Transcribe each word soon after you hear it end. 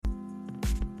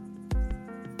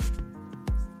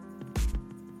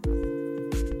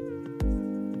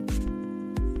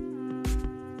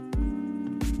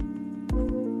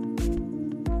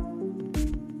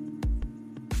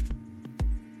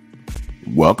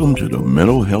Welcome to the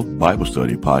Mental Health Bible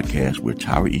Study Podcast with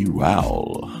Tyra E.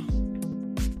 Rowell.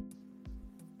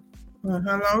 Well,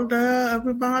 hello there,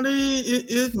 everybody. It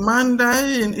is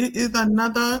Monday, and it is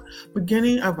another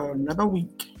beginning of another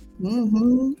week.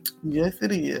 Yes,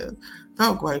 it is.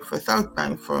 So grateful, so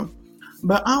thankful.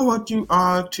 But I want you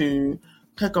all to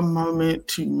take a moment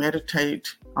to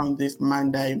meditate on this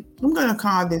Monday. I'm going to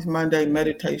call this Monday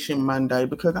Meditation Monday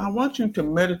because I want you to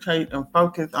meditate and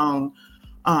focus on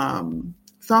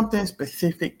something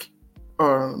specific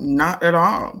or not at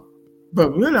all.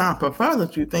 But really, I prefer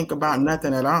that you think about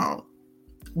nothing at all.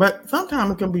 But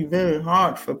sometimes it can be very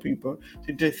hard for people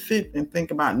to just sit and think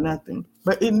about nothing.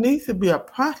 But it needs to be a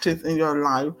practice in your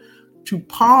life to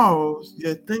pause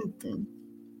your thinking.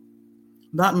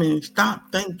 That means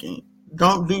stop thinking.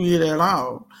 Don't do it at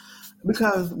all.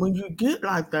 Because when you get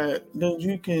like that, then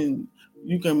you can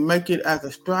make it as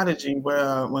a strategy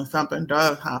where when something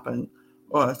does happen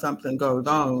or something goes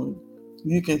on,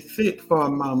 you can sit for a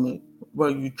moment where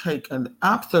you take an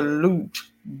absolute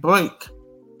break.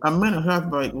 A mental health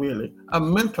break, really. A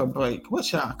mental break. What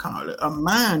should I call it? A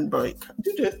mind break.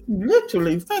 You just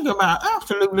literally think about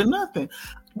absolutely nothing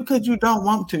because you don't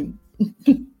want to.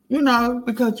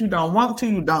 Because you don't want to,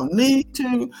 you don't need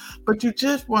to, but you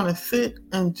just want to sit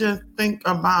and just think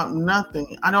about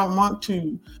nothing. I don't want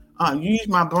to use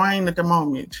my brain at the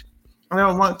moment. I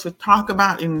don't want to talk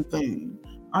about anything.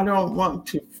 I don't want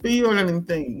to feel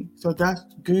anything. So that's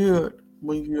good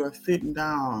when you're sitting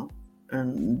down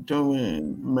and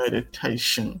doing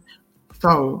meditation.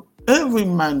 So every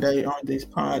Monday on this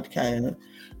podcast,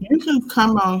 you can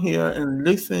come on here and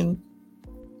listen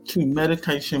to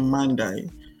Meditation Monday.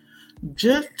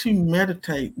 Just to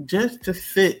meditate, just to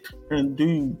sit and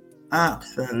do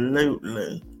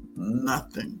absolutely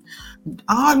nothing.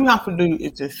 All you have to do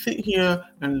is just sit here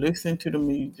and listen to the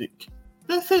music.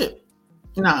 That's it.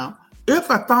 Now, if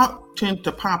a thought tends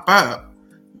to pop up,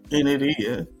 and it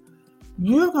is,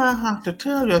 you're going to have to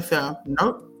tell yourself,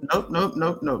 nope,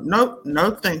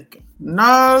 no thinking.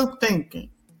 No thinking.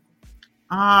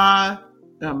 I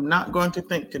am not going to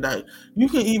think today. You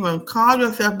can even call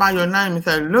yourself by your name and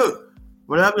say, look,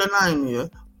 whatever your name is,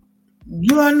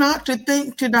 you are not to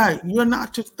think today. You're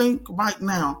not to think right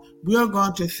now. We're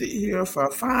going to sit here for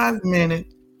 5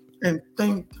 minutes and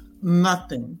think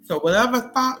nothing. So whatever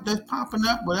thought that's popping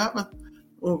up,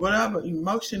 whatever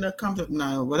emotion that comes up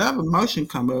now, whatever emotion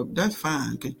comes up, that's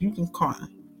fine because you can cry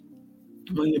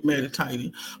when you're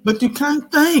meditating. But you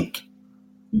can't think.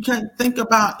 You can't think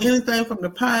about anything from the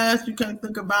past. You can't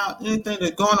think about anything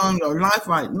that's going on in your life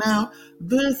right now.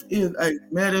 This is a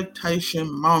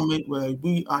meditation moment where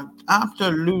we are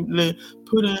absolutely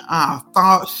putting our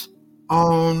thoughts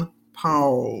on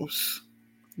pause.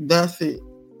 That's it.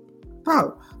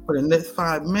 So, for the next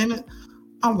 5 minutes,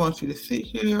 I want you to sit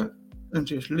here and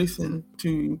just listen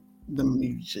to the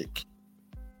music.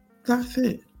 That's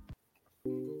it.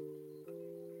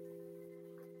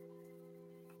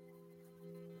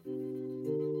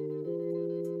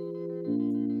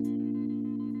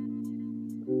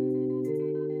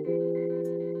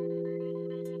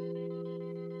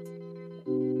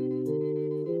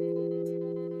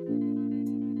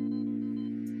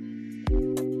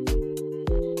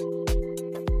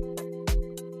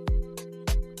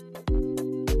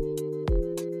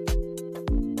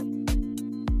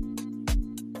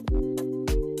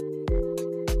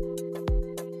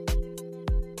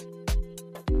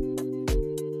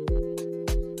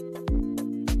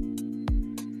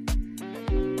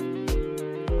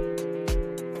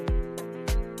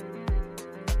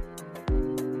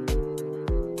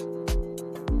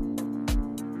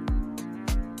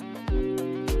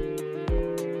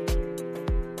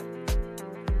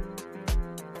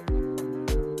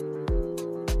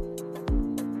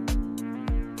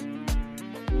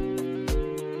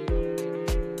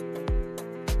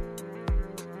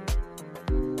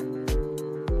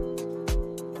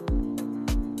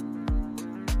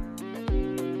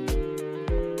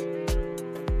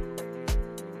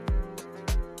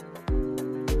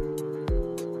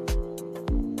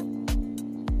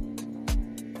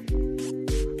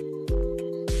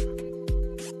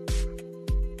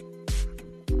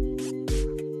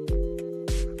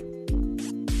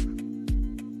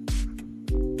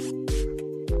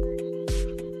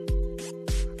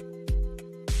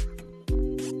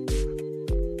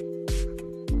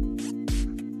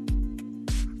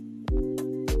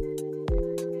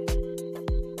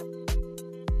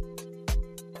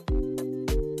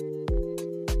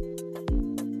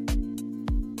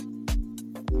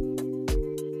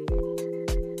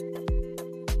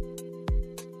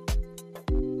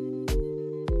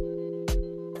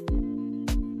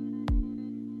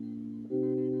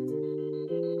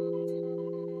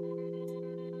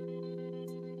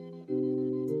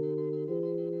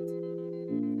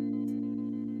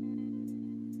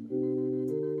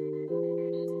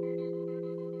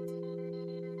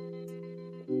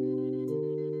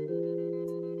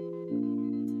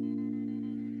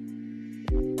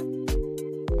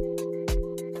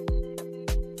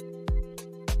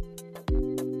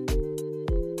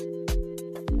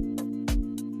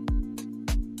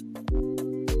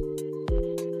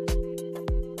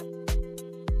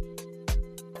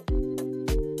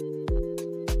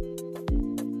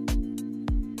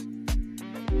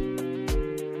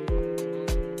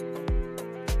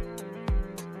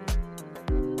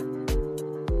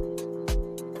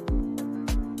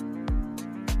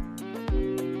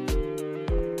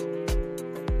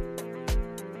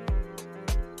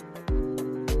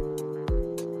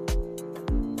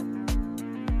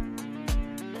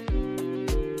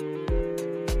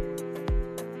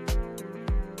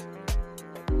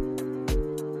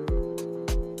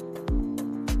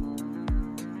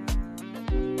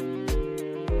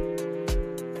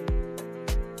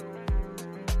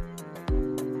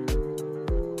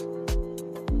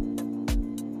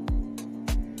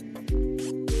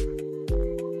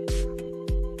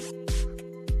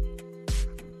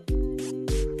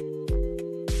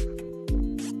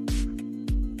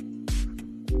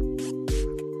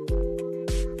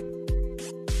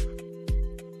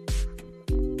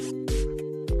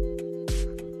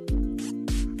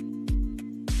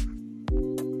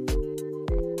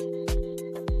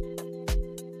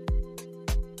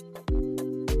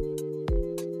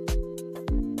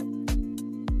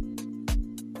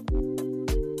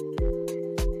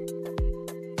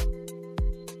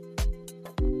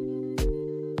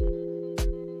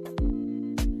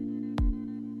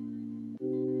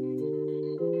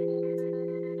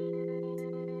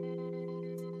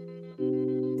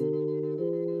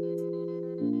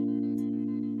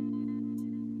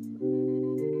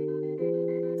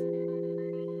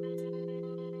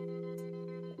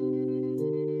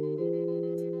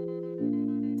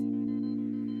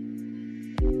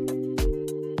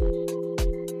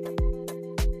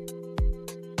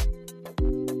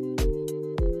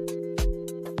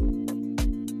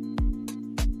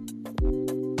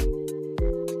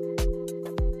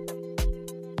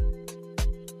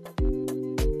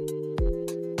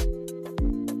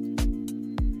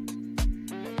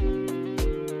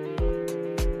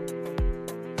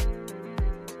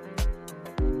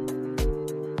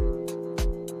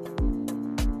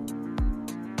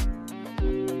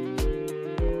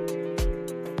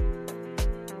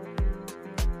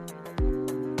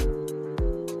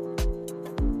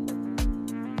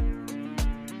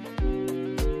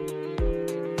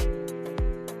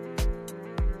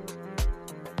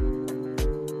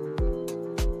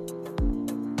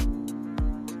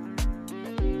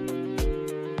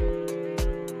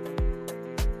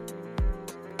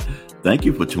 Thank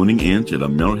you for tuning in to the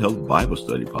Mental Health Bible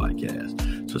Study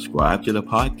Podcast. Subscribe to the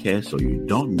podcast so you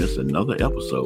don't miss another episode.